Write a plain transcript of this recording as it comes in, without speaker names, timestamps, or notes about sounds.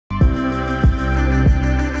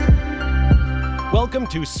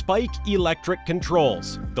Welcome to Spike Electric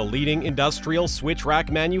Controls, the leading industrial switch rack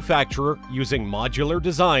manufacturer using modular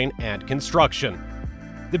design and construction.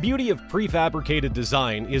 The beauty of prefabricated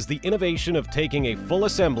design is the innovation of taking a full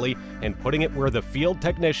assembly and putting it where the field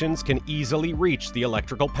technicians can easily reach the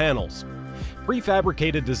electrical panels.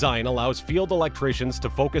 Prefabricated design allows field electricians to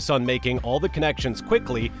focus on making all the connections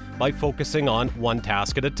quickly by focusing on one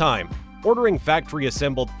task at a time. Ordering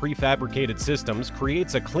factory-assembled prefabricated systems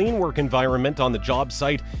creates a clean work environment on the job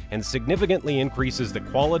site and significantly increases the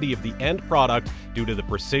quality of the end product due to the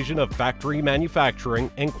precision of factory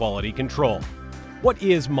manufacturing and quality control. What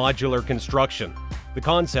is modular construction? The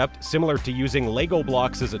concept, similar to using Lego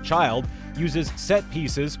blocks as a child, uses set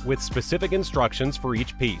pieces with specific instructions for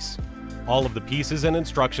each piece. All of the pieces and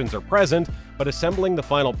instructions are present, but assembling the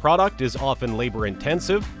final product is often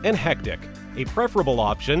labor-intensive and hectic. A preferable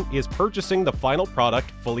option is purchasing the final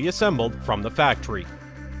product fully assembled from the factory.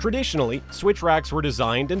 Traditionally, switch racks were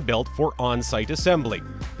designed and built for on-site assembly.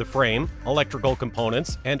 The frame, electrical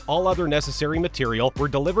components, and all other necessary material were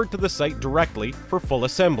delivered to the site directly for full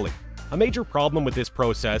assembly. A major problem with this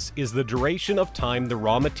process is the duration of time the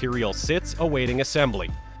raw material sits awaiting assembly.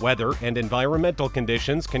 Weather and environmental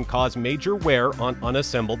conditions can cause major wear on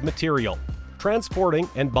unassembled material. Transporting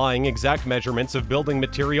and buying exact measurements of building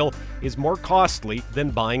material is more costly than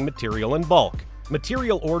buying material in bulk.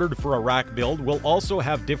 Material ordered for a rack build will also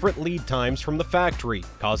have different lead times from the factory,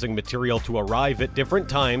 causing material to arrive at different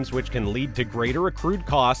times, which can lead to greater accrued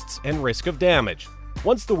costs and risk of damage.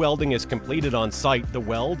 Once the welding is completed on site, the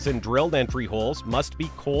welds and drilled entry holes must be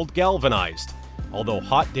cold galvanized. Although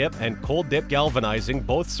hot dip and cold dip galvanizing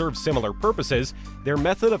both serve similar purposes, their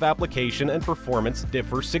method of application and performance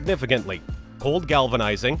differ significantly. Cold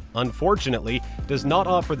galvanizing, unfortunately, does not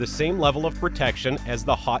offer the same level of protection as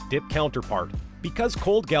the hot dip counterpart. Because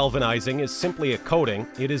cold galvanizing is simply a coating,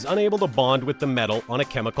 it is unable to bond with the metal on a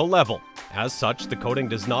chemical level. As such, the coating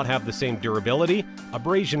does not have the same durability,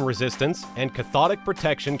 abrasion resistance, and cathodic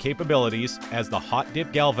protection capabilities as the hot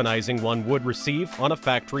dip galvanizing one would receive on a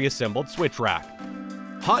factory-assembled switch rack.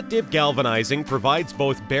 Hot dip galvanizing provides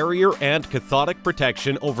both barrier and cathodic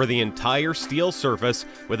protection over the entire steel surface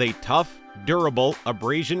with a tough, durable,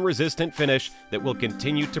 abrasion-resistant finish that will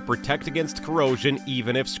continue to protect against corrosion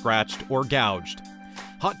even if scratched or gouged.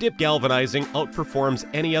 Hot dip galvanizing outperforms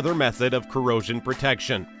any other method of corrosion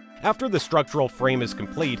protection. After the structural frame is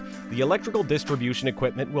complete, the electrical distribution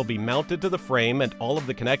equipment will be mounted to the frame and all of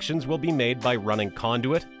the connections will be made by running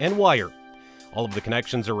conduit and wire. All of the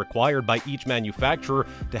connections are required by each manufacturer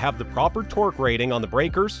to have the proper torque rating on the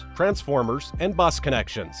breakers, transformers, and bus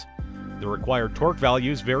connections. The required torque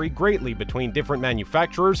values vary greatly between different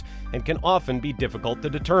manufacturers and can often be difficult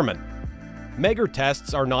to determine. Megger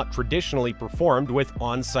tests are not traditionally performed with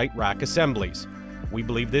on-site rack assemblies. We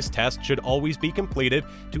believe this test should always be completed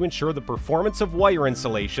to ensure the performance of wire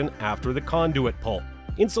insulation after the conduit pull.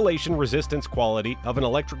 Insulation resistance quality of an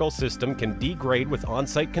electrical system can degrade with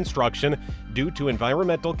on-site construction due to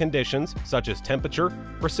environmental conditions such as temperature,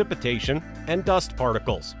 precipitation, and dust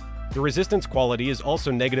particles. The resistance quality is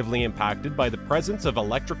also negatively impacted by the presence of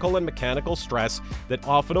electrical and mechanical stress that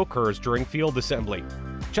often occurs during field assembly.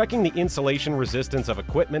 Checking the insulation resistance of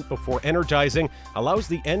equipment before energizing allows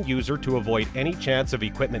the end user to avoid any chance of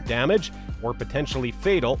equipment damage or potentially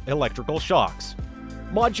fatal electrical shocks.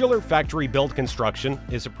 Modular factory build construction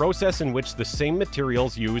is a process in which the same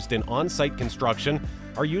materials used in on-site construction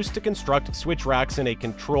are used to construct switch racks in a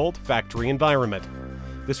controlled factory environment.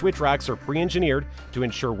 The switch racks are pre-engineered to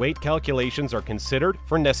ensure weight calculations are considered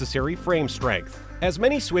for necessary frame strength. As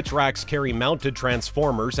many switch racks carry mounted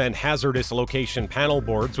transformers and hazardous location panel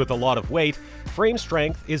boards with a lot of weight, frame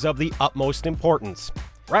strength is of the utmost importance.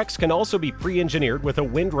 Racks can also be pre-engineered with a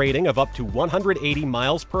wind rating of up to 180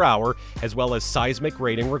 miles per hour, as well as seismic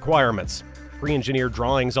rating requirements. Pre-engineered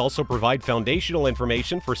drawings also provide foundational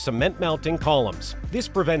information for cement mounting columns. This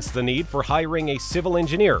prevents the need for hiring a civil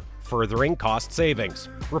engineer, furthering cost savings.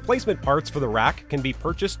 Replacement parts for the rack can be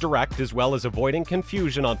purchased direct, as well as avoiding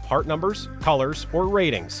confusion on part numbers, colors, or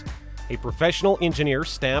ratings. A professional engineer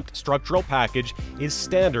stamped structural package is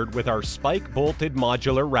standard with our Spike bolted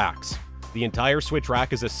modular racks. The entire switch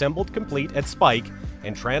rack is assembled complete at Spike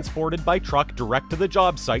and transported by truck direct to the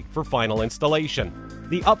job site for final installation.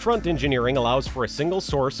 The upfront engineering allows for a single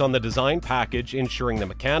source on the design package, ensuring the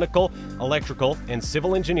mechanical, electrical, and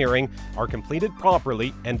civil engineering are completed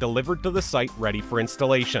properly and delivered to the site ready for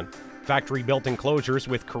installation. Factory-built enclosures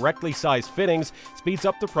with correctly sized fittings speeds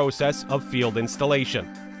up the process of field installation.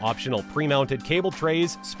 Optional pre-mounted cable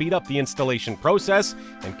trays speed up the installation process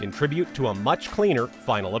and contribute to a much cleaner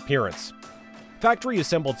final appearance.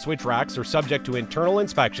 Factory-assembled switch racks are subject to internal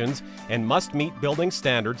inspections and must meet building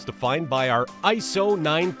standards defined by our ISO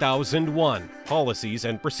 9001 policies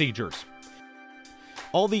and procedures.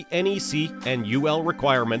 All the NEC and UL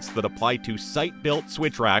requirements that apply to site-built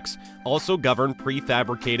switch racks also govern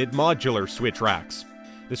prefabricated modular switch racks.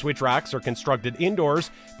 The switch racks are constructed indoors,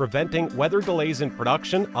 preventing weather delays in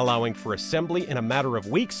production, allowing for assembly in a matter of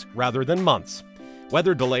weeks rather than months.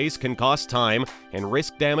 Weather delays can cost time and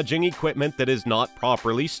risk damaging equipment that is not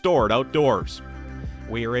properly stored outdoors.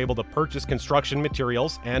 We are able to purchase construction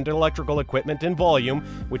materials and electrical equipment in volume,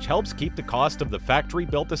 which helps keep the cost of the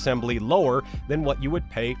factory-built assembly lower than what you would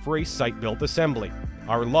pay for a site-built assembly.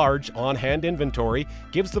 Our large on-hand inventory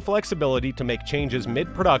gives the flexibility to make changes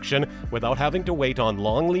mid-production without having to wait on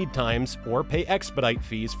long lead times or pay expedite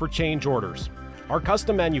fees for change orders. Our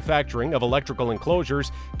custom manufacturing of electrical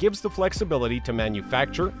enclosures gives the flexibility to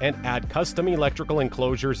manufacture and add custom electrical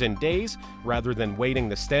enclosures in days rather than waiting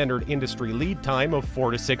the standard industry lead time of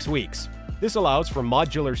 4 to 6 weeks. This allows for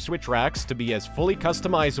modular switch racks to be as fully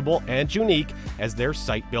customizable and unique as their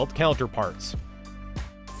site-built counterparts.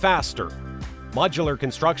 Faster. Modular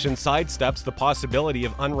construction sidesteps the possibility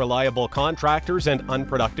of unreliable contractors and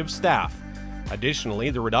unproductive staff. Additionally,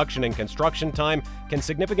 the reduction in construction time can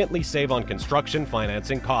significantly save on construction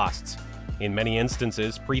financing costs. In many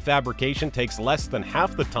instances, prefabrication takes less than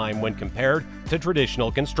half the time when compared to traditional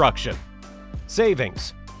construction.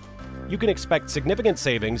 Savings. You can expect significant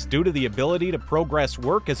savings due to the ability to progress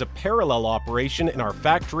work as a parallel operation in our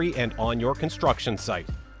factory and on your construction site.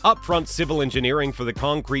 Upfront civil engineering for the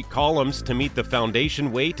concrete columns to meet the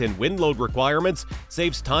foundation weight and wind load requirements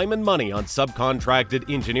saves time and money on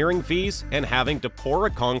subcontracted engineering fees and having to pour a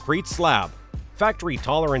concrete slab. Factory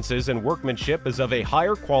tolerances and workmanship is of a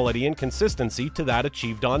higher quality and consistency to that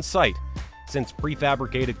achieved on site. Since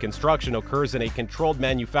prefabricated construction occurs in a controlled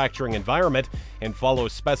manufacturing environment and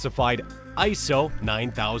follows specified ISO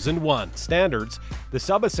 9001 standards, the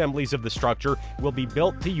sub-assemblies of the structure will be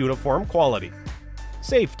built to uniform quality.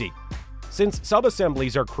 Safety. Since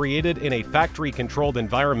sub-assemblies are created in a factory-controlled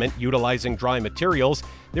environment utilizing dry materials,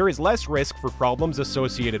 there is less risk for problems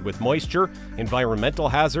associated with moisture, environmental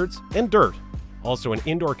hazards, and dirt. Also, an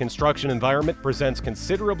indoor construction environment presents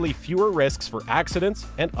considerably fewer risks for accidents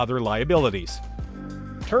and other liabilities.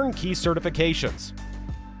 Turnkey certifications.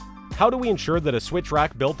 How do we ensure that a switch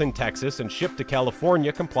rack built in Texas and shipped to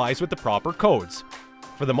California complies with the proper codes?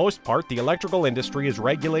 For the most part, the electrical industry is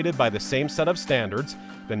regulated by the same set of standards,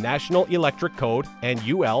 the National Electric Code and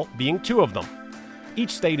UL being two of them.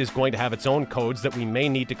 Each state is going to have its own codes that we may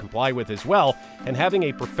need to comply with as well, and having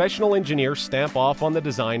a professional engineer stamp off on the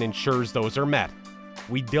design ensures those are met.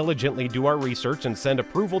 We diligently do our research and send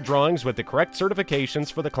approval drawings with the correct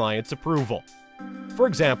certifications for the client's approval. For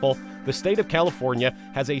example, the state of California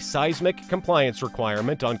has a seismic compliance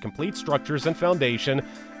requirement on complete structures and foundation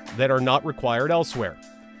that are not required elsewhere.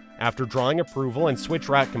 After drawing approval and switch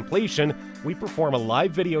rack completion, we perform a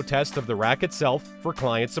live video test of the rack itself for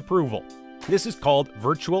client's approval. This is called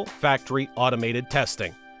virtual factory automated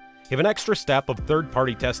testing. If an extra step of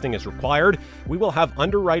third-party testing is required, we will have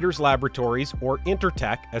Underwriters Laboratories or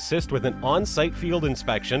Intertech assist with an on-site field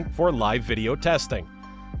inspection for live video testing.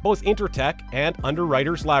 Both Intertech and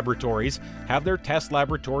Underwriters Laboratories have their test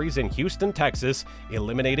laboratories in Houston, Texas,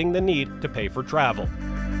 eliminating the need to pay for travel.